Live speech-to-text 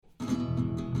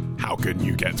How can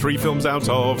you get 3 films out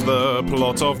of the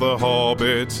plot of The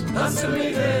Hobbit? Answer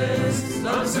me this,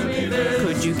 answer me this.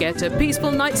 Could you get a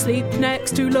peaceful night's sleep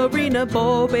next to Lorena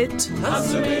Bobbitt?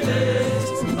 Answer me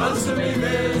this, answer me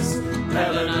this.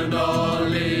 Helen and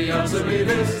Ollie, answer me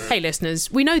this. Hey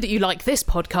listeners, we know that you like this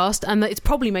podcast and that it's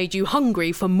probably made you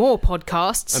hungry for more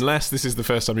podcasts. Unless this is the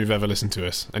first time you've ever listened to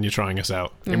us and you're trying us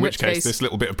out. In which case, this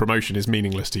little bit of promotion is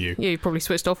meaningless to you. Yeah, you've probably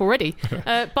switched off already.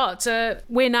 But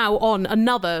we're now on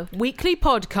another weekly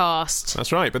podcast.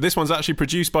 That's right, but this one's actually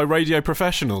produced by radio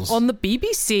professionals. On the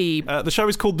BBC. The show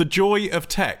is called The Joy of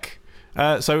Tech.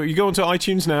 So you go onto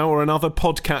iTunes now, or another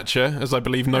podcatcher, as I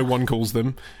believe no one calls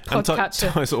them.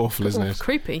 Podcatcher. It's awful, isn't it?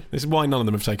 Creepy. This is why none of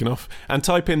them have taken off. And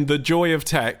type in The Joy of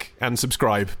Tech and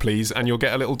subscribe, please, and you'll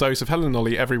get a little dose of Helen and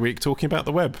Ollie every week talking about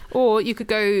the web. Or you could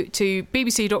go to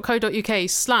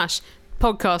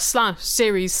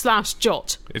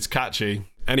bbc.co.uk/podcast/series/jot. It's catchy.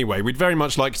 Anyway, we'd very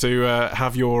much like to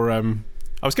have your...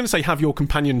 I was going to say have your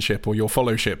companionship or your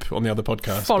followship on the other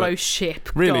podcast. Followship.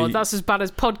 Really? God, that's as bad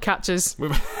as podcatchers.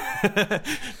 But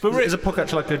Is a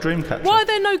podcatcher like a dream catcher? Why are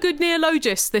there no good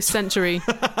neologists this century?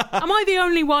 Am I the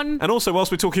only one? And also,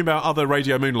 whilst we're talking about other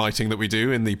radio moonlighting that we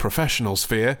do in the professional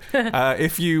sphere,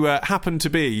 if you happen to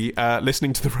be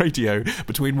listening to the radio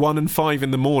between 1 and 5 in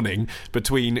the morning,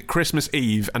 between Christmas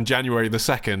Eve and January the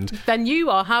 2nd... Then you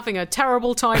are having a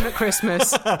terrible time at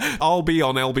Christmas. I'll be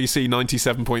on LBC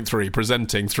 97.3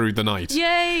 presenting through the night.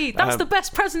 Yay! That's the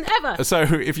best present ever! So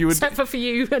if you would... Except for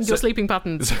you and your sleeping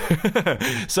patterns.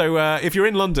 So if you're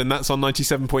in London, that's on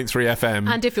 97.3 FM.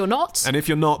 And if you're not... And if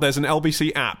you're not, there's an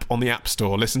LBC app on the App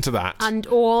Store. Listen to that.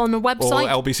 Or on a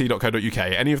website. Or lbc.co.uk.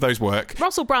 Any of those work.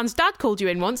 Russell Brand's dad called you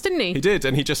in once, didn't he? He did,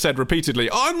 and he just said repeatedly,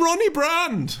 I'm Ronnie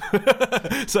Brand!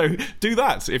 So do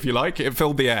that, if you like. It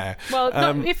filled the air. Well,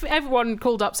 no, if everyone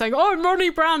called up saying, I'm Ronnie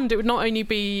Brand, it would not only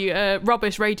be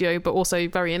rubbish radio, but also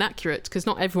very inaccurate, because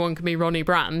not everyone can be Ronnie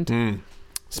Brand.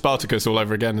 Spartacus all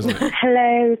over again, isn't it?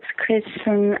 Hello, it's Chris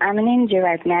I'm in India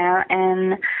right now,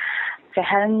 and so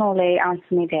Helen Morley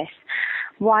answered me this.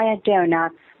 Why are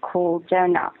donuts called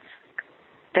donuts?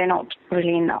 They're not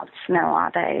really nuts, no,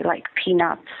 are they? Like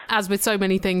peanuts. As with so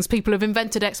many things, people have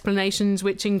invented explanations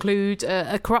which include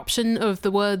a corruption of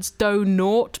the words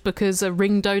dough-naught, because a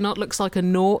ring donut looks like a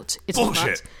naught. It's Bullshit.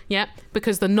 Not that. Yeah,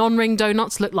 because the non-ring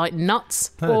donuts look like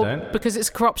nuts. No, or they don't. because it's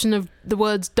a corruption of the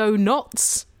words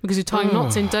dough-knots, because you're tying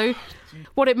knots in dough.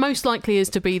 What it most likely is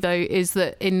to be, though, is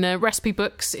that in recipe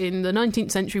books in the 19th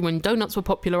century, when donuts were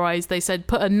popularised, they said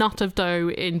put a nut of dough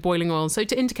in boiling oil, so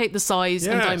to indicate the size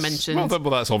and dimensions. Well,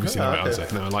 that's obviously the right answer.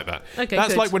 No, I like that. Okay,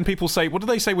 that's good. like when people say, what do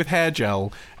they say with hair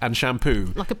gel and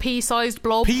shampoo? Like a pea-sized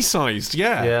blob. Pea-sized,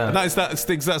 yeah. And that's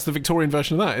the Victorian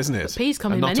version of that, isn't it? Peas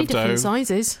come A in nut many of different dough.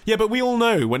 sizes. Yeah, but we all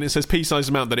know when it says pea-sized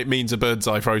amount that it means a bird's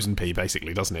eye frozen pea,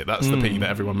 basically, doesn't it? That's the pea that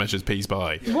everyone measures peas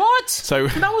by. What? So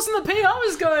that wasn't the pea I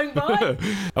was going by.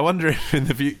 I wonder if in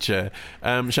the future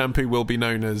shampoo will be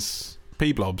known as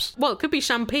pea blobs. Well, it could be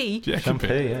champy. Yeah, Shampoo,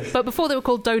 yeah. But before they were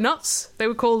called donuts, they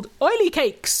were called oily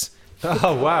cakes.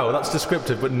 Oh, wow, that's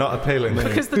descriptive but not appealing.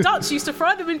 Because the Dutch used to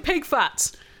fry them in pig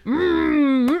fat.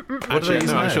 Actually,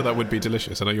 use no, I'm now? sure that would be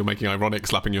delicious. I know you're making ironic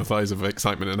slapping your thighs of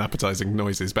excitement and appetising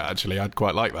noises, but actually I'd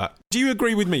quite like that. Do you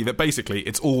agree with me that basically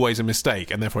it's always a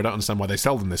mistake, and therefore I don't understand why they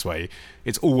sell them this way?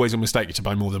 It's always a mistake to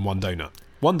buy more than one donut.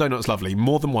 One donut's lovely,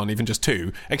 more than one, even just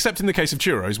two, except in the case of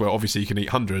churros, where obviously you can eat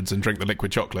hundreds and drink the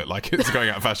liquid chocolate like it's going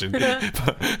out of fashion.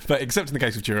 But except in the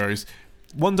case of churros,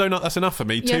 one donut, that's enough for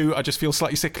me. Yeah. Two, I just feel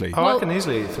slightly sickly. I can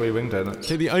easily eat 3 wing donuts.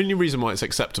 See, the only reason why it's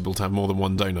acceptable to have more than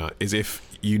one donut is if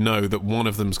you know that one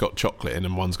of them's got chocolate in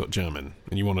and one's got German,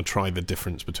 and you want to try the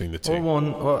difference between the two. Or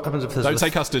one, what happens if there's... Don't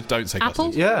say custard, don't say Apple?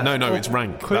 custard. Yeah. No, Or it's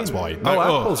rank, cream. that's why. Oh, No,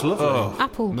 apple's lovely.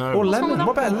 Apple. No. Or What's wrong lemon. with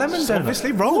What about a lemon It's donut?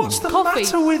 obviously wrong. What's the Coffee.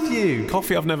 matter with you?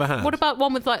 Coffee I've never had. What about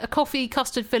one with like a coffee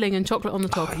custard filling and chocolate on the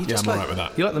top? Yeah, I'm alright with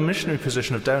that. You like the missionary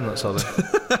position of donuts, are they?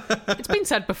 It's been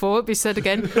said before, it'll be said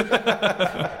again.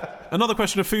 Another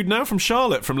question of food now from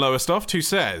Charlotte from Lowestoft, who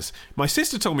says, my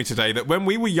sister told me today that when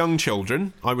we were young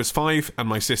children, I was 5 and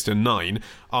my sister 9,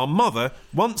 our mother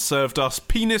once served us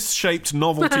penis-shaped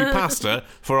novelty pasta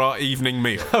for our evening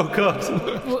meal. Oh,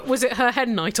 God. Was it her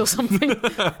hen night or something?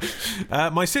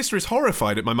 My sister is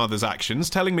horrified at my mother's actions,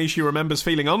 telling me she remembers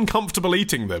feeling uncomfortable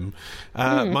eating them.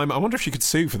 I wonder if she could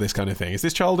sue for this kind of thing. Is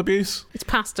this child abuse? It's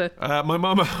pasta. My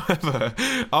mum, however,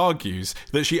 argues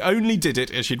that she only did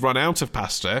it as she'd run out of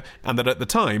pasta, and that at the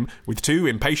time, with 2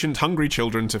 impatient, hungry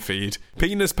children to feed,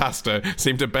 penis pasta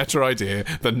seemed a better idea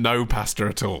than no pasta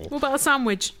at all. What about a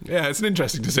sandwich? Yeah, it's an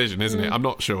interesting decision, isn't it? I'm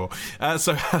not sure.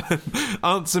 So,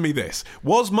 answer me this.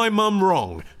 Was my mum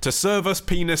wrong to serve us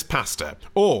penis pasta?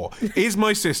 Or is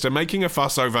my sister making a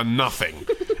fuss over nothing?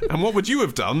 And what would you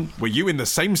have done? Were you in the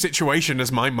same situation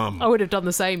as my mum? I would have done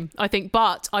the same, I think,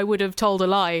 but I would have told a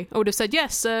lie. I would have said,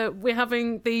 yes, we're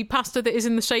having the pasta that is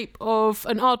in the shape of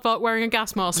an aardvark wearing a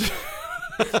gas mask.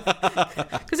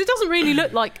 Because it doesn't really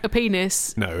look like a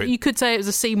penis. No. You could say it was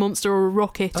a sea monster or a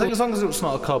rocket. I think as long as it's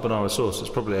not a carbonara sauce, it's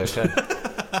probably okay.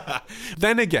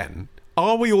 Then again,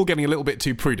 are we all getting a little bit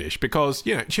too prudish? Because,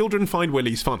 children find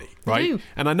willies funny, right? do.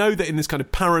 And I know that in this kind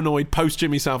of paranoid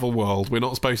post-Jimmy Savile world, we're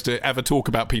not supposed to ever talk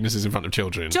about penises in front of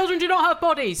children. Children do not have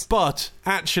bodies. But,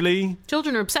 actually...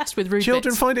 Children are obsessed with rude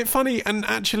Children bits. find it funny, and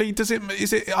actually,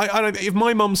 I don't... If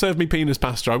my mum served me penis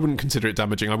pasta, I wouldn't consider it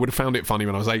damaging. I would have found it funny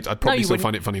when I was 8. I'd probably still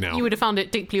find it funny now. You would have found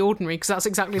it deeply ordinary, because that's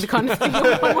exactly the kind of thing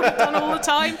your mum would have done all the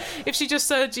time. If she just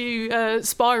served you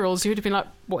spirals, you would have been like,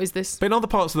 what is this? But in other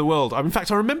parts of the world, in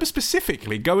fact, I remember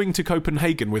specifically going to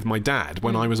Copenhagen with my dad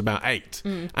when I was about 8.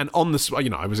 And on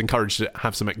the, I was encouraged to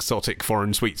have some exotic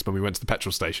foreign sweets when we went to the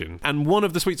petrol station. And one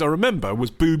of the sweets I remember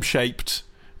was boob-shaped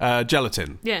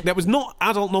gelatin. Yeah. That was not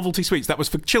adult novelty sweets. That was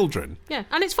for children. Yeah,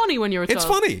 and it's funny when you're a child. It's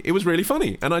funny. It was really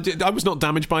funny. And I was not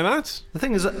damaged by that. The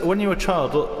thing is that when you're a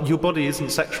child, your body isn't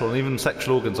sexual, and even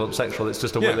sexual organs aren't sexual. It's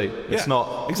just a willy. It's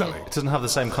not... Exactly. It doesn't have the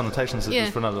same connotations as it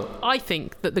does for an adult. I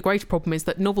think that the greater problem is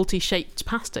that novelty-shaped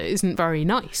pasta isn't very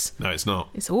nice. No, it's not.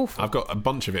 It's awful. I've got a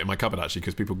bunch of it in my cupboard, actually,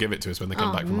 because people give it to us when they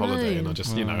come back from holiday, and I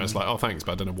just, it's like, oh, thanks,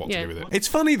 but I don't know what to do with it. It's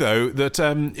funny, though, that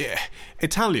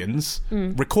Italians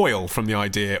recoil from the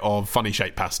idea of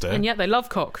funny-shaped pasta. And yet they love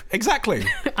cock. Exactly.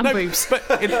 And boobs.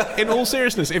 But in all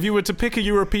seriousness, if you were to pick a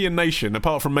European nation,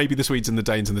 apart from maybe the Swedes and the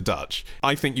Danes and the Dutch,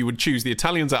 I think you would choose the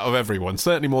Italians out of everyone,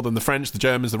 certainly more than the French, the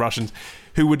Germans, the Russians,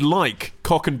 who would like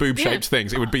cock and boob-shaped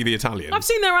things. It would be the Italians. I've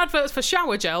seen their adverts for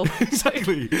shower gel.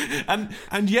 Exactly.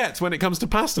 And yet, when it comes to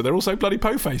pasta, they're all so bloody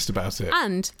po-faced about it.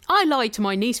 And I lie to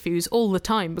my niece-views all the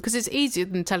time because it's easier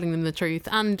than telling them the truth.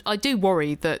 And I do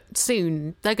worry that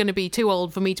soon they're going to be too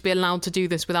old for me to be allowed to do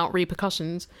this without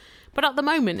repercussions. But at the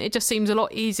moment, it just seems a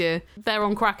lot easier. They're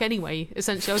on crack anyway,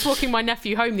 essentially. I was walking my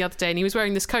nephew home the other day and he was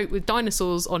wearing this coat with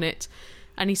dinosaurs on it.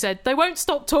 And he said, "They won't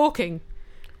stop talking."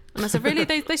 And I said, "Really?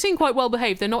 They seem quite well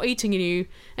behaved. They're not eating you."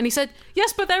 And he said,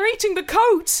 "Yes, but they're eating the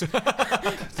coat."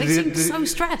 They seem so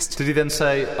stressed. Did he then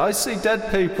say, "I see dead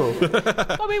people"?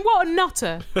 I mean, what a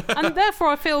nutter. And therefore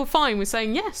I feel fine with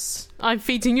saying, yes, I'm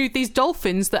feeding you these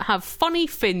dolphins that have funny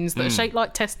fins that are shaped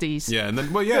like testes. Yeah, and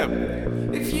then, well, yeah.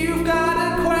 If you've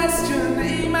got a question,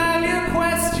 email your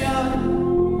question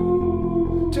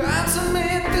to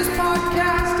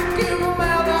answermethispodcast at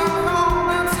googlemail.com.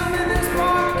 Answer me this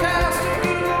podcast at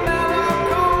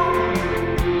googlemail.com.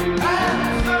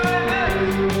 Answer me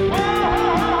this. Whoa.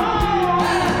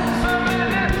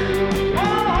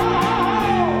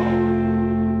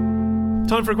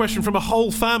 Time for a question from a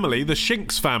whole family, the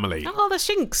Shinks family. Oh, the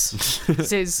Shinks.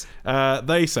 This is.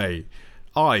 They say,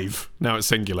 now it's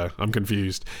singular, I'm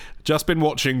confused, just been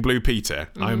watching Blue Peter.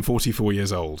 I am 44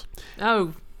 years old.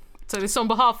 Oh, so this is on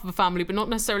behalf of a family, but not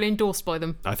necessarily endorsed by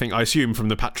them. I assume from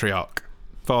the patriarch,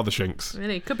 Father Shinks.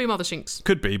 Really? Could be Mother Shinks.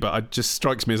 Could be, but it just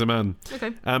strikes me as a man.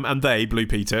 Okay. And they, Blue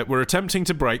Peter, were attempting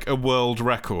to break a world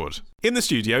record. In the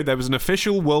studio, there was an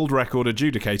official world record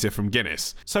adjudicator from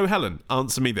Guinness. So, Helen,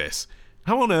 answer me this.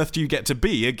 How on earth do you get to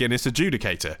be a Guinness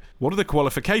adjudicator? What are the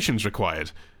qualifications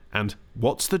required? And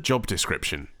what's the job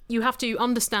description? You have to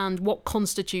understand what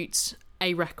constitutes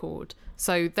a record.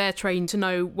 So they're trained to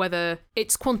know whether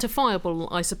it's quantifiable,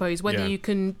 I suppose, whether you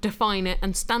can define it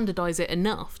and standardise it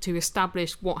enough to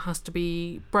establish what has to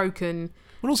be broken.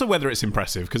 And also whether it's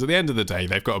impressive, because at the end of the day,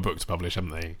 they've got a book to publish,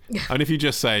 haven't they? And if you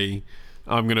just say,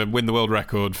 I'm going to win the world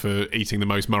record for eating the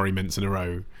most Murray mints in a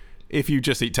row, if you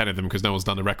just eat 10 of them because no one's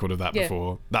done a record of that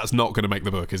before, that's not going to make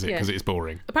the book, is it? Because it's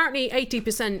boring. Apparently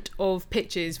 80% of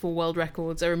pitches for world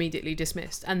records are immediately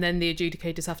dismissed, and then the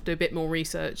adjudicators have to do a bit more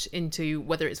research into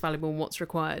whether it's valuable and what's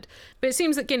required. But it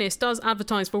seems that Guinness does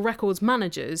advertise for records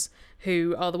managers,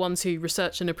 who are the ones who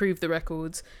research and approve the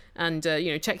records and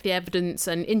check the evidence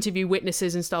and interview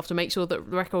witnesses and stuff to make sure that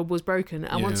the record was broken.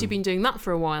 And once you've been doing that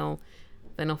for a while,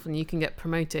 then often you can get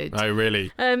promoted. Oh,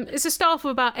 really? It's a staff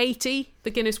of about 80,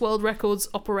 the Guinness World Records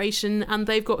operation, and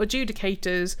they've got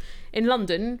adjudicators in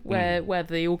London, where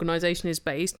the organisation is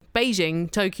based, Beijing,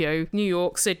 Tokyo, New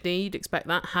York, Sydney, you'd expect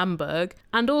that, Hamburg,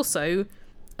 and also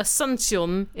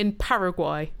Asuncion in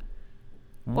Paraguay.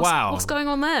 What's going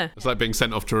on there? It's like being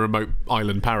sent off to a remote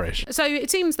island parish. So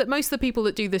it seems that most of the people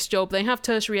that do this job, they have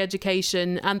tertiary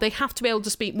education and they have to be able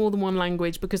to speak more than one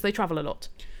language because they travel a lot.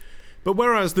 But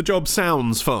whereas the job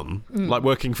sounds fun, like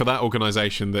working for that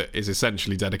organisation that is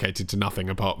essentially dedicated to nothing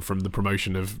apart from the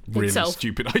promotion of really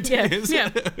stupid ideas.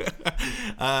 Yeah.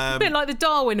 A bit like the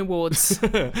Darwin Awards.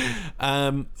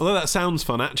 Although that sounds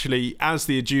fun, actually, as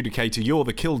the adjudicator, you're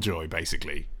the killjoy,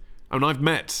 basically. I mean, I've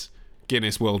met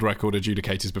Guinness World Record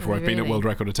adjudicators before. I've been at World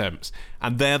Record attempts,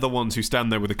 and they're the ones who stand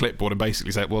there with a clipboard and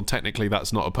basically say, well, technically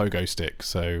that's not a pogo stick,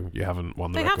 so you haven't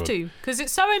won the record. They have to, because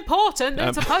it's so important that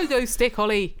it's a pogo stick,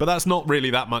 Ollie. But that's not really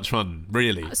that much fun,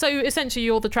 really. So essentially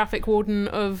you're the traffic warden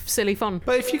of silly fun.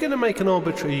 But if you're going to make an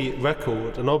arbitrary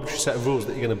record, an arbitrary set of rules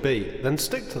that you're going to beat, then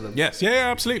stick to them. Yes,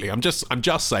 yeah, absolutely. I'm just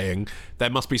saying there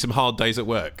must be some hard days at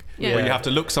work where you have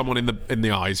to look someone in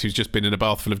the eyes who's just been in a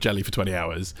bath full of jelly for 20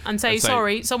 hours and say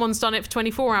sorry, someone's done it for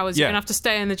 24 hours. You're going to have to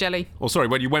stay in the jelly. Or sorry,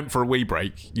 when you went for a wee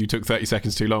break, you took 30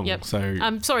 seconds too long. Yep. So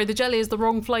I'm sorry, the jelly is the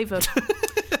wrong flavour.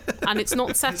 And it's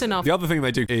not set enough. The other thing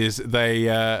they do is they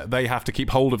have to keep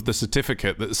hold of the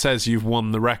certificate that says you've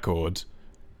won the record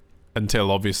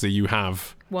until obviously you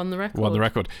have won the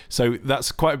record. So that's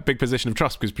quite a big position of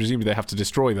trust, because presumably they have to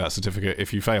destroy that certificate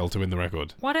if you fail to win the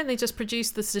record. Why don't they just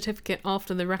produce the certificate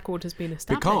after the record has been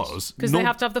established? Because they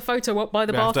have to have the photo up by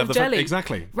the bath of jelly.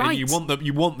 Exactly. Right. You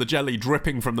want the jelly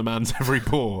dripping from the man's every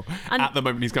pore at the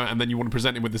moment he's going, and then you want to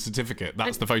present him with the certificate.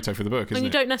 That's the photo for the book, isn't it? And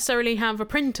you don't necessarily have a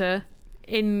printer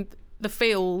in the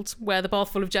field where the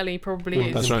bath full of jelly probably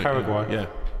is. That's right. Paraguay. Yeah.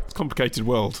 It's a complicated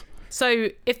world. So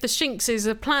if the Shinxes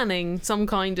are planning some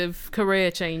kind of career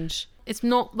change, it's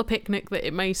not the picnic that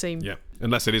it may seem. Yeah,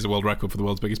 unless it is a world record for the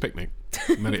world's biggest picnic.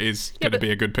 And then it is going to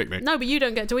be a good picnic. No, but you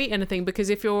don't get to eat anything, because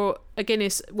if you're a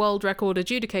Guinness World Record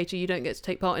adjudicator, you don't get to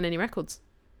take part in any records.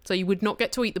 So you would not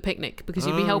get to eat the picnic because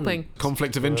you'd be helping.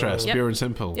 Conflict of interest, pure and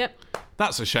simple. Yep.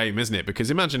 That's a shame, isn't it? Because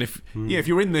imagine if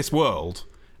you're in this world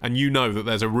and you know that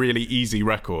there's a really easy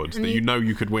record that you know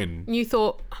you could win. And you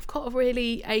thought, I've got a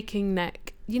really aching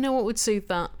neck. You know what would soothe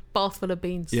that? Bath full of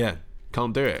beans. Yeah,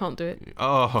 can't do it. Can't do it.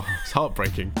 Oh, it's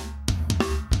heartbreaking.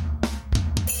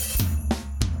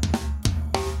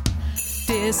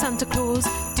 Dear Santa Claus,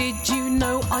 did you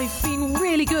know I've been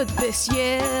really good this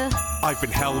year? I've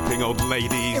been helping old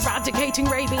ladies, eradicating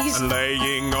rabies, and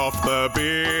laying off the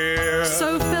beer.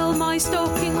 So fill my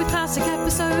stocking with classic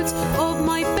episodes of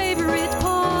my favourite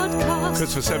podcast.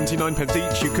 Because for 79 pence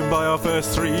each, you can buy our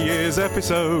first 3 years'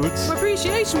 episodes. My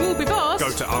appreciation will be vast.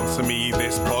 Go to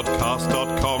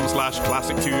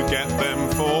answermethispodcast.com/classic to get them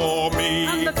for me.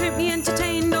 And they'll keep me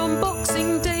entertained on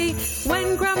Boxing Day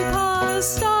when Grandpa's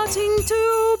starting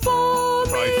to bore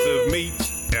me. Price of meat,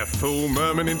 full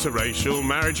merman, interracial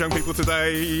marriage, young people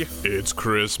today. It's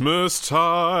Christmas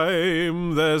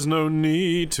time. There's no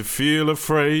need to feel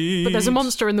afraid. But there's a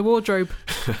monster in the wardrobe.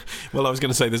 Well, I was going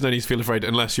to say there's no need to feel afraid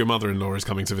unless your mother-in-law is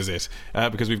coming to visit,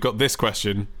 because we've got this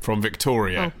question from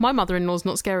Victoria. Oh, my mother-in-law's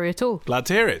not scary at all. Glad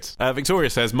to hear it. Victoria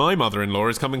says, my mother-in-law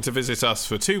is coming to visit us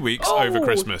for 2 weeks over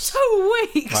Christmas. 2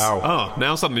 weeks? Wow. Oh,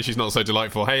 now suddenly she's not so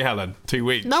delightful. Hey, Helen, 2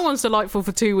 weeks. No one's delightful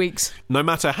for 2 weeks. No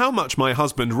matter how much my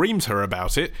husband reams her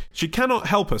about it, she cannot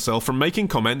help herself from making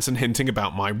comments and hinting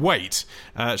about my weight.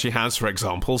 She has, for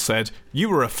example, said, "You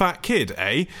were a fat kid,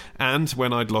 eh?" And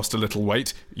when I'd lost a little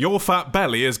weight, "Your fat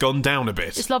belly has gone down a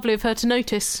bit." It's lovely of her to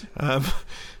notice.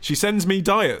 She sends me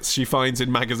diets she finds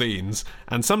in magazines,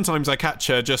 and sometimes I catch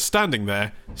her just standing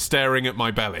there, staring at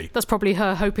my belly. That's probably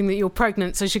her hoping that you're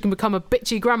pregnant so she can become a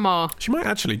bitchy grandma. She might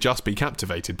actually just be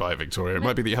captivated by it, Victoria. It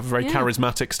might be that you have a very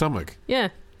charismatic stomach. Yeah.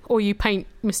 Or you paint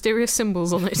mysterious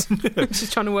symbols on it.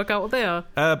 She's trying to work out what they are.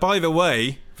 By the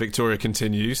way, Victoria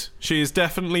continues, she is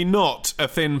definitely not a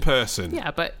thin person.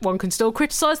 Yeah, but one can still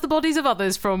criticise the bodies of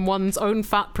others from one's own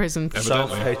fat prison.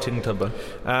 Self-hating tubber.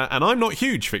 And I'm not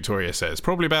huge, Victoria says.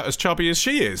 Probably about as chubby as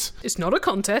she is. It's not a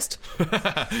contest.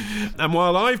 And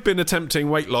while I've been attempting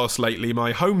weight loss lately,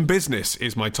 my home business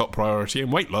is my top priority,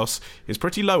 and weight loss is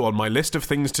pretty low on my list of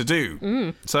things to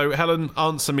do. So, Helen,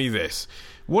 answer me this.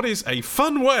 What is a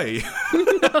fun way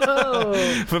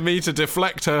for me to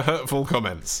deflect her hurtful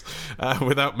comments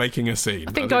without making a scene?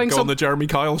 I think go on the Jeremy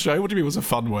Kyle show. What do you mean was a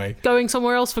fun way? Going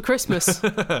somewhere else for Christmas.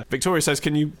 Victoria says,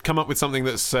 can you come up with something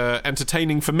that's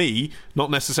entertaining for me,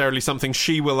 not necessarily something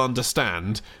she will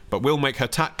understand, but will make her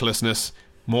tactlessness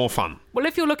more fun? Well,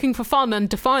 if you're looking for fun and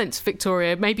defiance,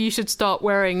 Victoria, maybe you should start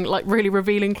wearing like really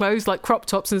revealing clothes like crop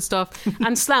tops and stuff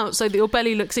and slouch so that your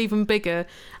belly looks even bigger,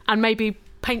 and maybe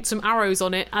paint some arrows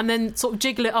on it and then sort of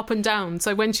jiggle it up and down,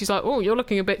 so when she's like, oh, you're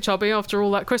looking a bit chubby after all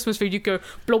that Christmas food, you go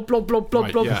blob blob blob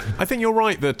blob blob. Yeah. I think you're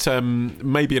right that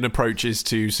maybe an approach is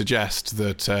to suggest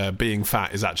that being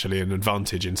fat is actually an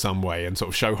advantage in some way and sort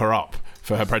of show her up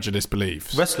for her prejudiced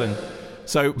beliefs. Wrestling.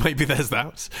 So maybe there's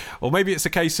that. Or maybe it's a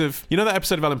case of, you know that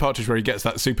episode of Alan Partridge where he gets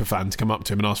that super fan to come up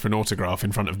to him and ask for an autograph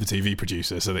in front of the TV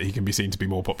producer so that he can be seen to be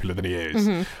more popular than he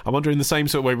is. I wonder in the same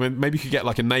sort of way, maybe you could get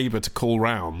like a neighbour to call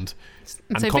round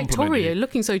and say, compliment Victoria, you.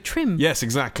 looking so trim. Yes,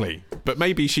 exactly. But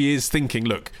maybe she is thinking,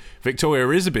 look, Victoria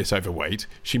is a bit overweight.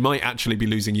 She might actually be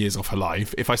losing years off her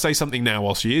life. If I say something now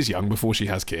while she is young, before she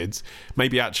has kids,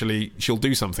 maybe actually she'll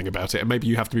do something about it, and maybe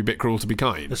you have to be a bit cruel to be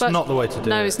kind. It's not the way to do it.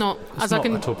 No, it's not. As I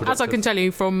can tell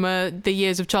you from the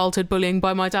years of childhood bullying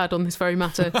by my dad on this very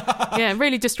matter. Yeah,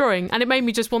 really destroying. And it made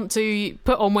me just want to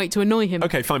put on weight to annoy him.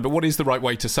 Okay, fine, but what is the right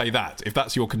way to say that, if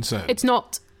that's your concern? It's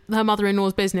not her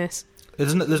mother-in-law's business.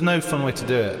 There's no fun way to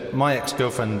do it. My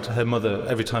ex-girlfriend, her mother,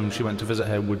 every time she went to visit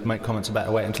her, would make comments about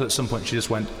her weight until at some point she just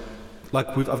went, like,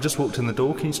 I've just walked in the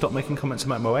door, can you stop making comments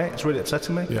about my weight? It's really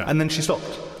upsetting me. Yeah. And then she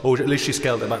stopped. Or at least she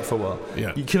scaled it back for a while.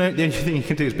 Yeah. The only thing you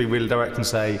can do is be really direct and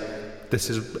say, this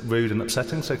is rude and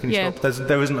upsetting, so can you stop?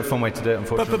 There isn't a fun way to do it,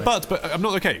 unfortunately. But I'm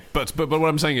not okay. But what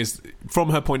I'm saying is,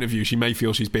 from her point of view, she may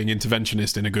feel she's being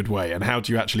interventionist in a good way. And how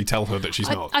do you actually tell her that she's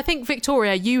not? I think,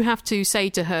 Victoria, you have to say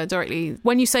to her directly,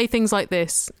 when you say things like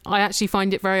this, I actually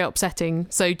find it very upsetting.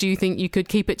 So do you think you could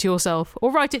keep it to yourself?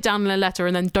 Or write it down in a letter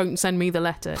and then don't send me the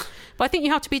letter. But I think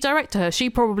you have to be direct to her. She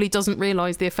probably doesn't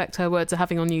realise the effect her words are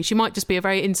having on you. She might just be a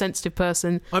very insensitive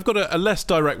person. I've got a less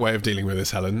direct way of dealing with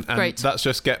this, Helen. And Great. That's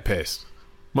just get pissed.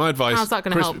 My advice... How's that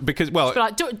going to help? Because, well...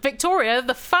 Like, Victoria,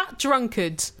 the fat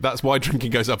drunkard. That's why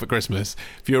drinking goes up at Christmas.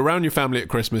 If you're around your family at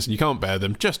Christmas and you can't bear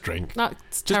them, just drink.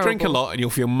 That's just drink a lot and you'll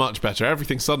feel much better.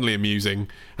 Everything's suddenly amusing,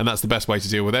 and that's the best way to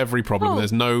deal with every problem.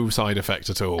 There's no side effect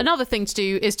at all. Another thing to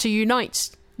do is to unite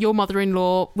your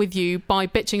mother-in-law with you by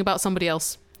bitching about somebody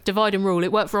else. Divide and rule.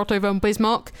 It worked for Otto von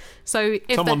Bismarck. So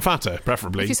if someone fatter,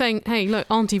 preferably. If you're saying, hey, look,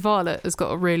 Auntie Violet has got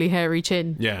a really hairy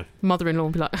chin. Yeah. Mother-in-law will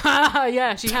be like, ha,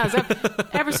 yeah, she has.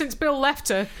 Ever since Bill left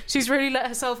her, she's really let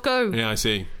herself go. Yeah, I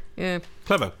see. Yeah.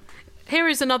 Clever. Here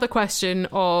is another question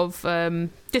of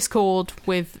discord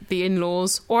with the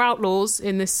in-laws or outlaws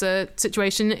in this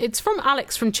situation. It's from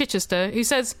Alex from Chichester, who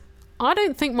says, I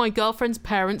don't think my girlfriend's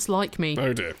parents like me.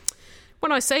 Oh, dear.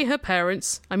 When I say her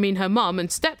parents, I mean her mum and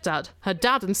stepdad. Her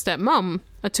dad and stepmum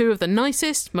are two of the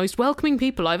nicest, most welcoming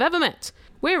people I've ever met.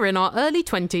 We're in our early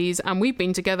 20s and we've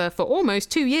been together for almost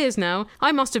 2 years now.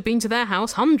 I must have been to their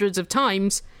house hundreds of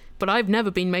times, but I've never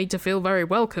been made to feel very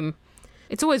welcome.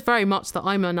 It's always very much that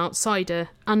I'm an outsider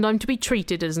and I'm to be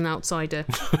treated as an outsider.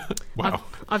 Wow.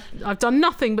 I've done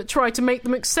nothing but try to make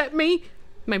them accept me.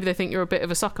 Maybe they think you're a bit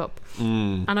of a suck-up.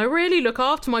 And I really look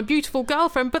after my beautiful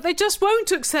girlfriend, but they just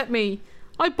won't accept me.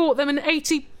 I bought them an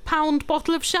 £80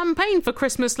 bottle of champagne for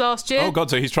Christmas last year. Oh,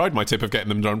 God, so he's tried my tip of getting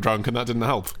them drunk and that didn't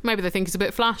help. Maybe they think it's a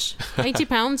bit flash.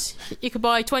 £80, you could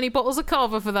buy 20 bottles of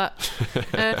Carver for that.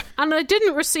 And I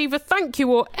didn't receive a thank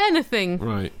you or anything.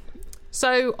 Right.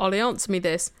 So, Ollie, answer me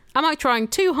this. Am I trying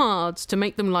too hard to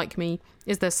make them like me?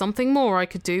 Is there something more I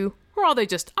could do? Or are they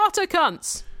just utter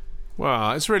cunts?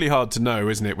 Well, it's really hard to know,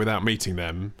 isn't it, without meeting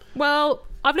them? Well,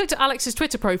 I've looked at Alex's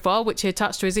Twitter profile, which he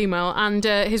attached to his email, and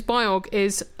his biog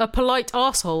is a polite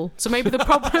arsehole. So maybe the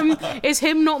problem is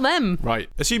him, not them. Right.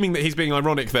 Assuming that he's being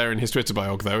ironic there in his Twitter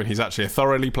biog, though, and he's actually a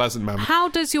thoroughly pleasant man. How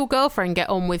does your girlfriend get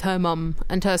on with her mum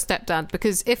and her stepdad?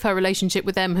 Because if her relationship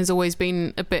with them has always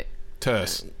been a bit...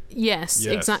 terse. Yes,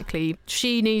 exactly.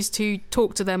 She needs to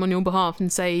talk to them on your behalf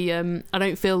and say, I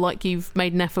don't feel like you've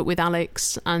made an effort with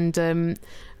Alex, and...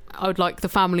 I would like the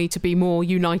family to be more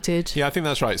united. Yeah, I think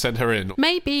that's right. Send her in.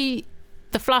 Maybe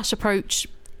the flash approach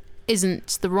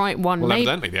isn't the right one. Well,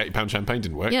 evidently the £80 champagne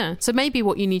didn't work. Yeah, so maybe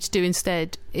what you need to do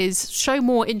instead is show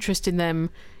more interest in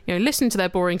them. You know, listen to their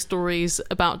boring stories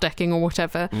about decking or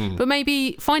whatever, but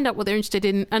maybe find out what they're interested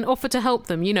in and offer to help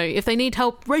them. You know, if they need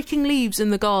help raking leaves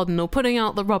in the garden or putting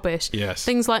out the rubbish,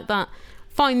 things like that.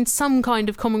 Find some kind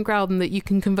of common ground that you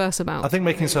can converse about. I think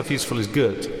making yourself useful is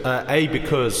good. A,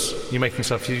 because you're making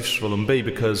yourself useful, and B,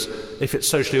 because if it's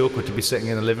socially awkward to be sitting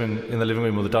in the living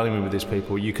room or the dining room with these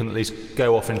people, you can at least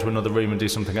go off into another room and do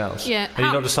something else. Yeah. And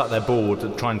you're not just sat there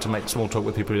bored trying to make small talk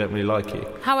with people who don't really like you.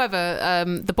 However,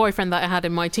 the boyfriend that I had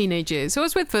in my teenage years, who I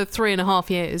was with for 3.5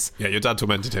 years... Yeah, your dad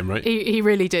tormented him, right? He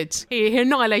really did. He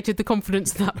annihilated the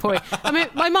confidence of that boy. I mean,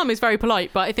 my mum is very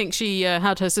polite, but I think she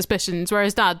had her suspicions,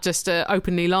 whereas Dad just opened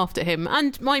openly laughed at him.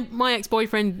 And my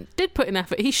ex-boyfriend did put in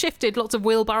effort. He shifted lots of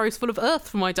wheelbarrows full of earth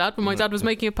for my dad when my dad was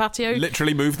making a patio.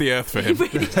 Literally moved the earth for him. He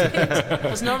really did.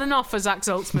 It's not enough for Zach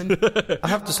Saltzman. I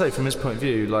have to say, from his point of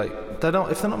view, like, if they're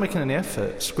not making any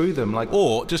effort, screw them. Like,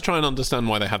 or just try and understand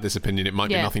why they have this opinion. It might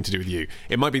be nothing to do with you.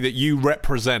 It might be that you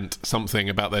represent something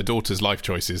about their daughter's life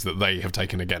choices that they have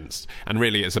taken against, and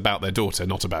really it's about their daughter,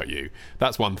 not about you.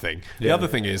 That's one thing. The other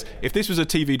thing is, if this was a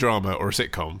TV drama or a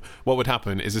sitcom, what would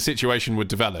happen is a situation would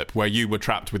develop where you were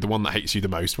trapped with the one that hates you the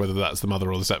most, whether that's the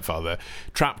mother or the stepfather,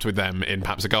 trapped with them in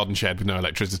perhaps a garden shed with no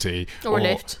electricity, or a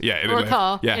lift, in or a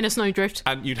car in a snowdrift,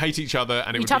 and you'd hate each other,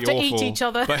 and it would be awful. You'd have to eat each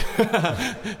other.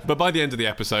 But by the end of the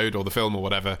episode or the film or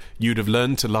whatever, you'd have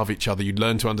learned to love each other. You'd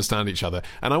learn to understand each other.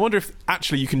 And I wonder if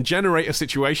actually you can generate a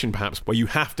situation perhaps where you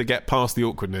have to get past the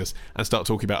awkwardness and start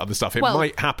talking about other stuff. It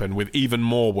might happen with even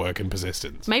more work and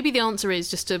persistence. Maybe the answer is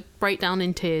just to break down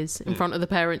in tears in front of the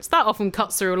parents. That often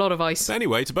cuts through a lot of ice.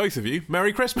 Anyway, to both of you,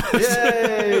 Merry Christmas.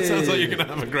 Yay! It sounds like you're going to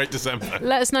have a great December.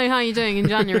 Let us know how you're doing in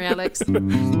January, Alex.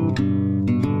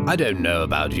 I don't know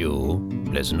about you,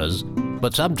 listeners,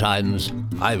 but sometimes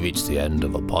I reach the end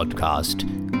of a podcast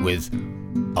with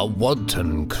a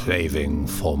wanton craving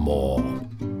for more.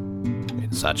 In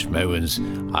such moments,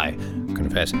 I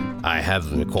confess I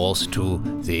have recourse to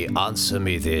the Answer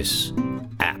Me This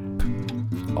app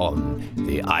on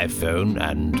the iPhone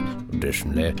and,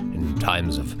 additionally, in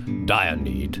times of dire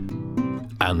need,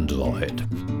 Android,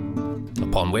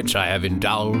 upon which I have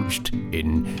indulged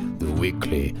in the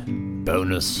weekly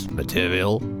bonus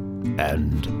material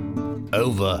and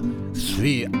over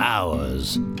 3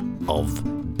 hours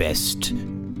of best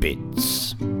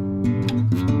bits.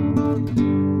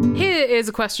 Here is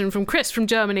a question from Chris from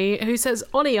Germany who says,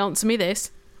 Ollie, answer me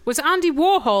this. Was Andy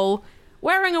Warhol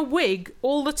wearing a wig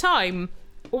all the time?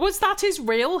 Or was that his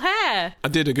real hair? I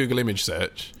did a Google image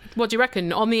search. What do you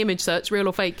reckon on the image search, real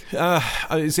or fake?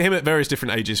 It's him at various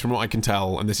different ages, from what I can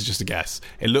tell, and this is just a guess.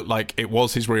 It looked like it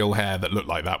was his real hair that looked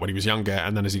like that when he was younger,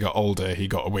 and then as he got older, he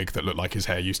got a wig that looked like his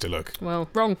hair used to look. Well,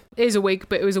 wrong. It is a wig,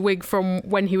 but it was a wig from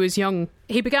when he was young.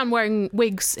 He began wearing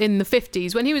wigs in the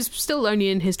 50s, when he was still only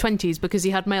in his 20s, because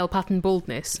he had male pattern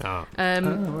baldness. Right.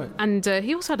 And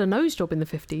he also had a nose job in the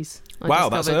 50s. Wow,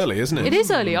 that's early, isn't it? It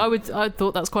is early. I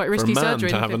thought that's quite risky for a man surgery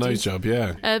to in the have 50s. a nose job,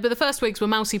 yeah. But the first wigs were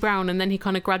mousy brown, and then he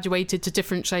kind of graduated to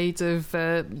different shades of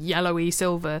yellowy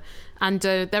silver. And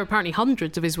there are apparently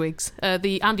hundreds of his wigs.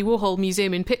 The Andy Warhol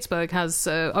Museum in Pittsburgh has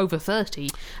over 30.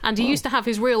 And he used to have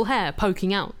his real hair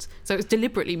poking out. So it was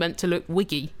deliberately meant to look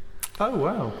wiggy. oh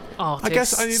wow.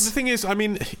 Artists. I guess the thing is, I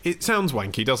mean, it sounds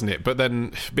wanky, doesn't it? But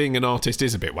then being an artist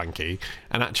is a bit wanky.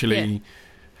 And actually,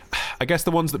 I guess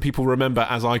the ones that people remember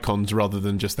as icons rather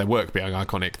than just their work being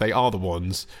iconic, they are the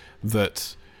ones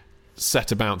that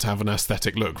set about to have an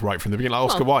aesthetic look right from the beginning.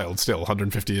 Like Oscar Wilde, still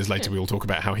 150 years later, we all talk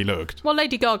about how he looked. Well,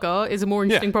 Lady Gaga is a more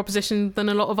interesting proposition than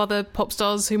a lot of other pop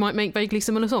stars who might make vaguely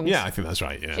similar songs. Yeah, I think that's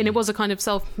right, yeah. And it was a kind of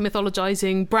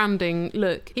self-mythologizing, branding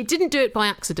look. He didn't do it by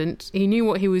accident. He knew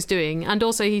what he was doing. And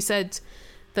also he said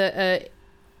that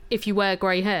if you wear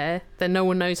grey hair, then no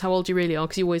one knows how old you really are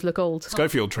because you always look old.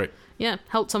 Schofield trick. Yeah,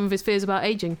 helped some of his fears about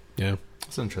ageing. Yeah.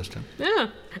 That's interesting. Yeah.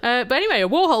 But anyway, a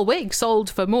Warhol wig sold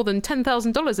for more than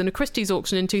 $10,000 in a Christie's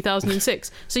auction in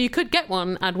 2006. So you could get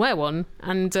one and wear one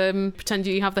and pretend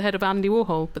you have the head of Andy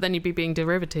Warhol, but then you'd be being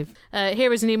derivative.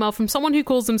 Here is an email from someone who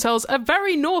calls themselves a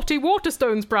very naughty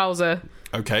Waterstones browser.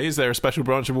 Okay, is there a special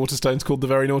branch of Waterstones called the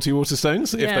Very Naughty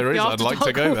Waterstones? If there is, I'd like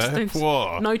to go there.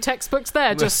 Whoa. No textbooks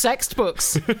there, just sexed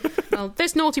books. Well,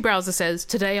 this naughty browser says,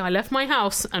 today I left my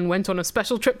house and went on a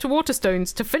special trip to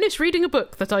Waterstones to finish reading a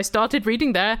book that I started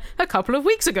reading there a couple of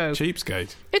weeks ago.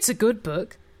 Cheapskate. It's a good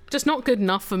book, just not good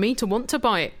enough for me to want to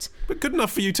buy it. But good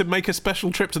enough for you to make a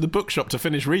special trip to the bookshop to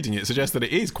finish reading it suggests that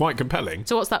it is quite compelling.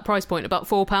 So what's that price point? About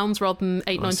 £4 rather than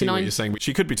 $8.99? I see what you're saying.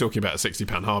 She could be talking about a £60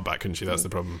 hardback, couldn't she? That's the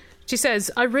problem. She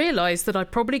says, I realised that I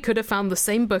probably could have found the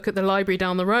same book at the library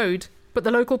down the road, but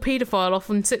the local paedophile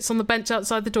often sits on the bench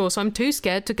outside the door, so I'm too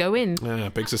scared to go in. Yeah,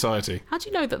 big society. How do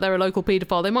you know that they're a local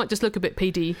paedophile? They might just look a bit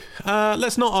PD.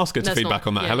 Let's not ask her to feedback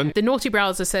on that, Helen. The naughty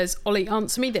browser says, Ollie,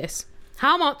 answer me this.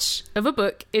 How much of a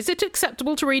book is it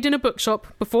acceptable to read in a bookshop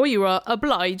before you are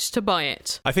obliged to buy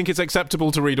it? I think it's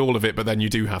acceptable to read all of it, but then you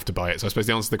do have to buy it. So I suppose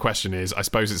the answer to the question is, I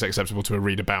suppose it's acceptable to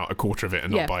read about a quarter of it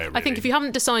and not buy it, really. I think if you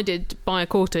haven't decided by a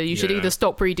quarter, you should either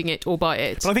stop reading it or buy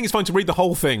it. But I think it's fine to read the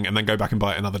whole thing and then go back and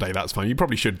buy it another day. That's fine. You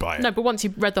probably should buy it. No, but once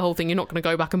you've read the whole thing, you're not going to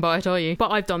go back and buy it, are you?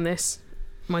 But I've done this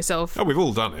myself. Oh, we've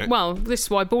all done it. Well, this is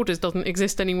why Borders doesn't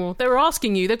exist anymore. They're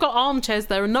asking you. They've got armchairs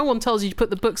there and no one tells you to put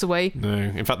the books away. No.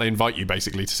 In fact, they invite you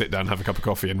basically to sit down, have a cup of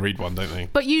coffee and read one, don't they?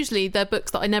 But usually they're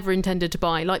books that I never intended to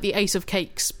buy, like the Ace of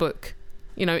Cakes book.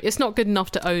 You know, it's not good enough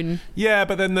to own. Yeah,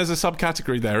 but then there's a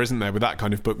subcategory there, isn't there, with that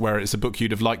kind of book where it's a book you'd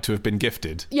have liked to have been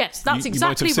gifted. Yes, that's exactly right. You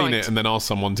might have seen right. it and then asked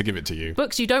someone to give it to you.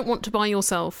 Books you don't want to buy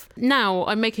yourself. Now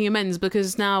I'm making amends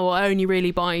because now I only really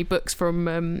buy books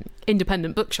from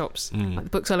independent bookshops, like the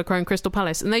Bookseller Crow and Crystal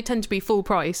Palace, and they tend to be full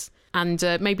price. And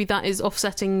maybe that is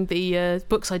offsetting the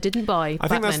books I didn't buy. I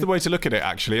think that's the way to look at it,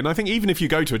 actually. And I think even if you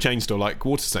go to a chain store like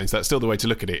Waterstones, that's still the way to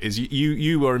look at it, is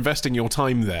you are investing your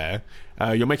time there.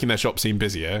 You're making their shop seem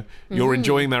busier. You're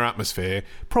enjoying their atmosphere.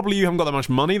 Probably you haven't got that much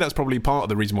money. That's probably part of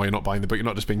the reason why you're not buying the book. You're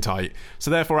not just being tight.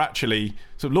 So therefore, actually,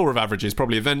 sort of law of averages,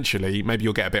 probably eventually, maybe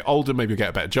you'll get a bit older, maybe you'll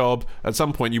get a better job. At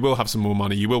some point, you will have some more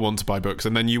money. You will want to buy books.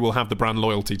 And then you will have the brand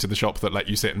loyalty to the shop that let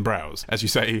you sit and browse. As you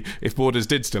say, if Borders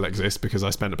did still exist, because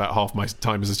I spent about half my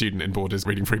time as a student in Borders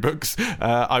reading free books,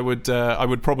 I would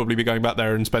probably be going back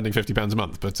there and spending £50 a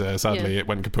month. But sadly, it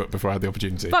went kaput before I had the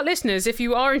opportunity. But listeners, if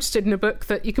you are interested in a book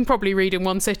that you can probably read in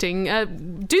one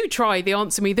sitting, do try the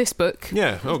Answer Me This book.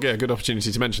 Yeah, good opportunity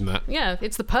to mention that. Yeah,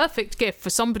 it's the perfect gift for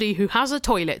somebody who has a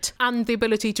toilet and the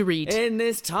ability to read. In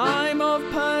this time of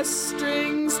purse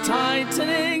strings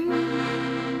tightening,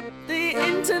 the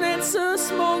internet's a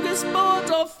smorgasbord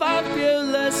of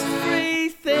fabulous free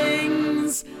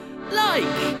things,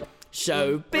 like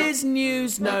showbiz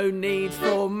news, no need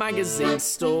for magazines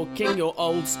stalking your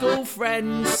old school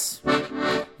friends.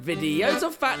 Videos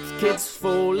of fat kids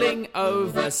falling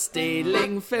over,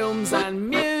 stealing films and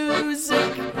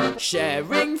music,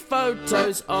 sharing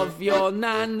photos of your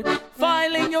nan,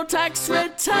 filing your tax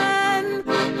return.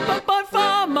 But by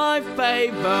far my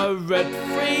favourite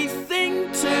free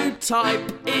thing to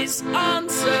type is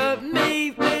Answer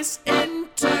Me This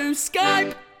into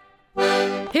Skype.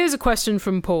 Here's a question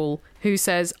from Paul, who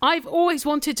says, I've always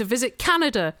wanted to visit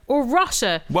Canada or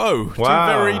Russia. Whoa, Wow.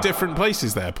 Two very different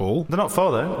places there, Paul. They're not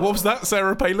far, though. What was that,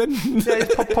 Sarah Palin? Yeah,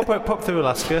 pop through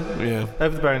Alaska. Yeah.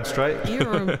 Over the Bering Strait.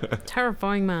 You're a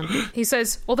terrifying man. He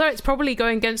says, although it's probably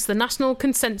going against the national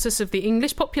consensus of the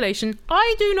English population,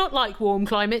 I do not like warm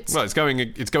climates. Well, it's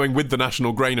going with the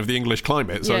national grain of the English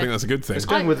climate, so I Yeah. think that's a good thing. It's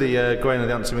going with the grain of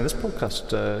the Answer Me This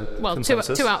podcast Well,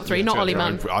 consensus. two out of three, not Ollie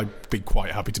Man. I'd be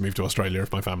quite happy to move to Australia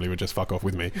if my family would just fuck off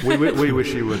with me. We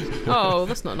wish you would. Oh,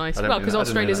 that's not nice. I don't Well, mean because that. I don't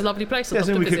mean Australia's a that. lovely place. I'd Yeah, love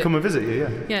so to we visit. could come and visit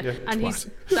you, Yeah, and he's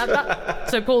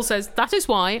so Paul says that is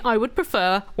why I would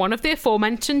prefer one of the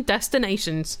aforementioned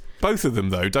destinations. Both of them,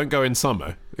 though, don't go in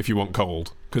summer if you want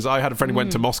cold. Because I had a friend who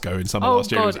went to Moscow in summer Oh, last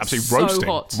year. God, It was absolutely it's so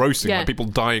hot. roasting, Yeah. like people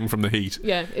dying from the heat.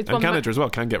 Yeah, it's And Canada as well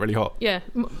can get really hot. Yeah,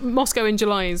 Moscow in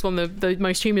July is one of the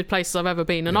most humid places I've ever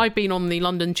been, and I've been on the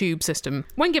London tube system.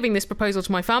 When giving this proposal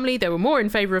to my family, they were more in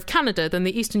favour of Canada than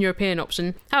the Eastern European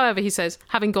option. However, he says,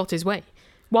 having got his way.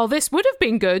 While this would have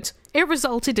been good, it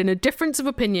resulted in a difference of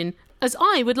opinion, as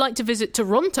I would like to visit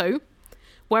Toronto,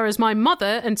 whereas my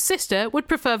mother and sister would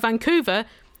prefer Vancouver,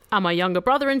 and my younger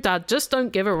brother and dad just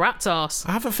don't give a rat's arse.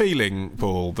 I have a feeling,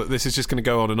 Paul, that this is just going to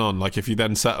go on and on. Like, if you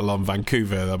then settle on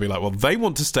Vancouver, they'll be like, well, they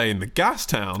want to stay in the gas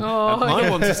town, and I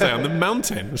want to stay on the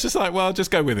mountain. It's just like, well,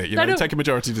 just go with it. You know, take a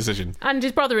majority decision. And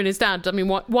his brother and his dad, I mean,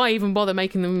 why even bother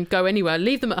making them go anywhere?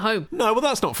 Leave them at home. No, well,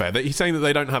 that's not fair. He's saying that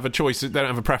they don't have a choice. They don't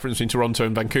have a preference between Toronto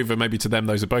and Vancouver. Maybe to them,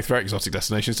 those are both very exotic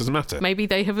destinations. Doesn't matter. Maybe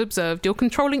they have observed your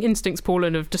controlling instincts, Paul,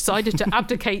 and have decided to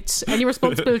abdicate any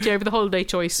responsibility over the holiday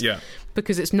choice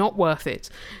because it's not worth it.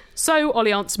 So,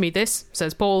 Ollie, answer me this,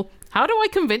 says Paul. How do I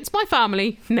convince my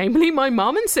family, namely my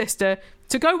mum and sister,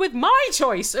 to go with my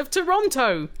choice of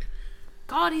Toronto?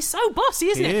 God, he's so bossy,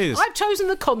 isn't He it? is. I've chosen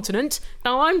the continent,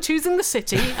 now I'm choosing the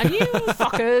city, and you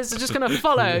fuckers are just going to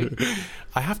follow.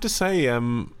 I have to say,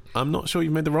 I'm not sure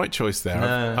you've made the right choice there.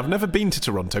 No. I've never been to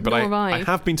Toronto, but Nor have I. I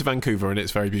have been to Vancouver, and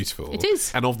it's very beautiful. It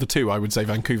is. And of the two, I would say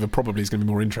Vancouver probably is going to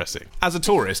be more interesting. As a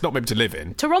tourist, not maybe to live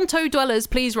in. Toronto dwellers,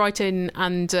 please write in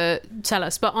and tell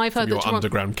us. But I've heard Your that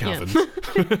underground caverns.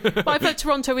 But I've heard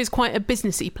Toronto is quite a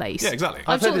businessy place. Yeah, exactly.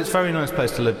 I've heard it's a very nice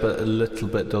place to live, but a little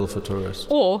bit dull for tourists.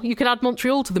 Or you could add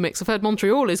Montreal to the mix. I've heard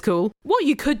Montreal is cool. What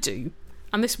you could do,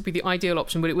 and this would be the ideal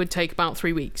option, but it would take about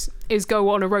 3 weeks, is go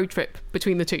on a road trip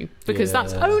between the two. Because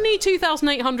that's only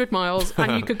 2,800 miles,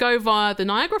 and you could go via the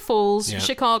Niagara Falls,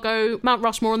 Chicago, Mount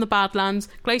Rushmore on the Badlands,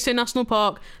 Glacier National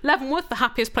Park, Leavenworth, the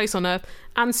happiest place on earth,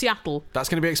 and Seattle. That's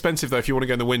going to be expensive, though. If you want to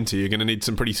go in the winter, you're going to need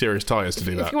some pretty serious tyres to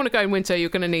do that. If you want to go in winter, you're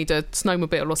going to need a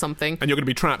snowmobile or something. And you're going to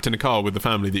be trapped in a car with the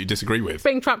family that you disagree with.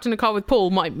 Being trapped in a car with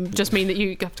Paul might just mean that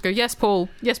you have to go, yes, Paul,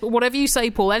 yes, but whatever you say,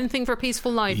 Paul, anything for a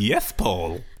peaceful life. Yes,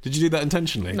 Paul. Did you do that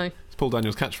intentionally? No. It's Paul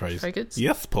Daniels' catchphrase. Very good.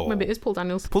 Yes, Paul. Maybe it is Paul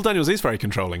Daniels. Paul Daniels is very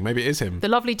controlling. Maybe it is him. The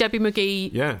lovely Debbie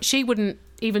McGee, Yeah. she wouldn't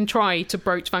even try to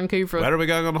broach Vancouver. Where are we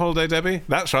going on holiday, Debbie?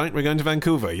 That's right, we're going to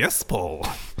Vancouver. Yes, Paul.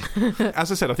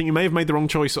 As I said, I think you may have made the wrong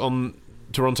choice on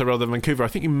Toronto rather than Vancouver. I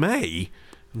think you may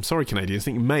I'm sorry, Canadians. I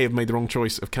think you may have made the wrong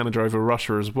choice of Canada over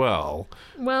Russia as well.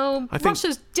 Well, I think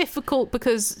Russia's difficult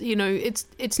because,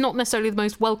 it's not necessarily the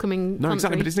most welcoming country. No,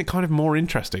 exactly, but isn't it kind of more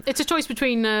interesting? It's a choice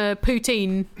between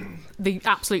poutine, the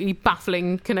absolutely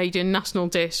baffling Canadian national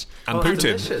dish, and Putin,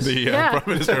 delicious. the Prime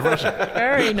Minister of Russia.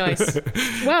 Very nice.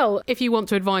 Well, if you want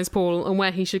to advise Paul on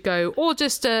where he should go, or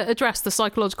just address the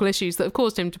psychological issues that have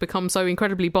caused him to become so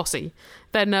incredibly bossy,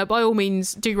 then by all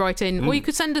means do write in, or you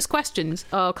could send us questions.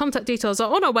 Our contact details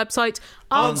are on our website,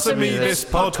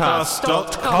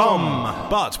 AnswerMeThisPodcast.com.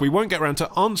 But we won't get around to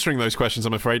answering those questions,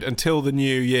 I'm afraid, until the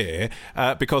new year,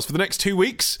 because for the next 2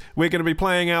 weeks, we're going to be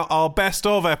playing out our best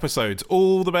of episodes,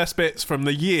 all the best bits from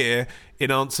the year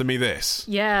in Answer Me This.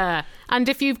 Yeah, and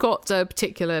if you've got a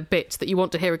particular bit that you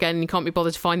want to hear again and you can't be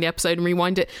bothered to find the episode and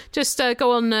rewind it, just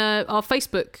go on our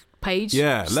Facebook page.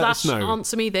 Yeah, let us know.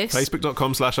 Answer Me This.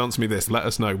 Facebook.com/Answer Me This. Let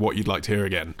us know what you'd like to hear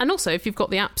again. And also, if you've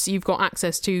got the apps, you've got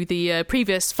access to the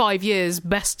previous 5 years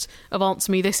best of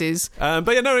Answer Me Thises.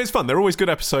 But yeah, no, it's fun. They're always good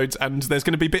episodes, and there's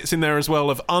going to be bits in there as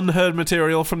well of unheard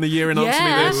material from the year in Answer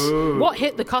Me This. Ooh. What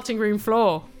hit the cutting room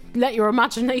floor? Let your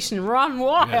imagination run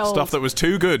wild. Yeah, stuff that was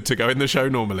too good to go in the show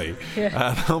normally.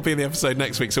 Yeah. That'll be in the episode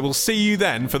next week. So we'll see you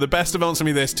then for the best of Answer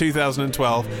Me This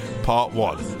 2012 Part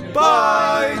 1.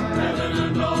 Bye!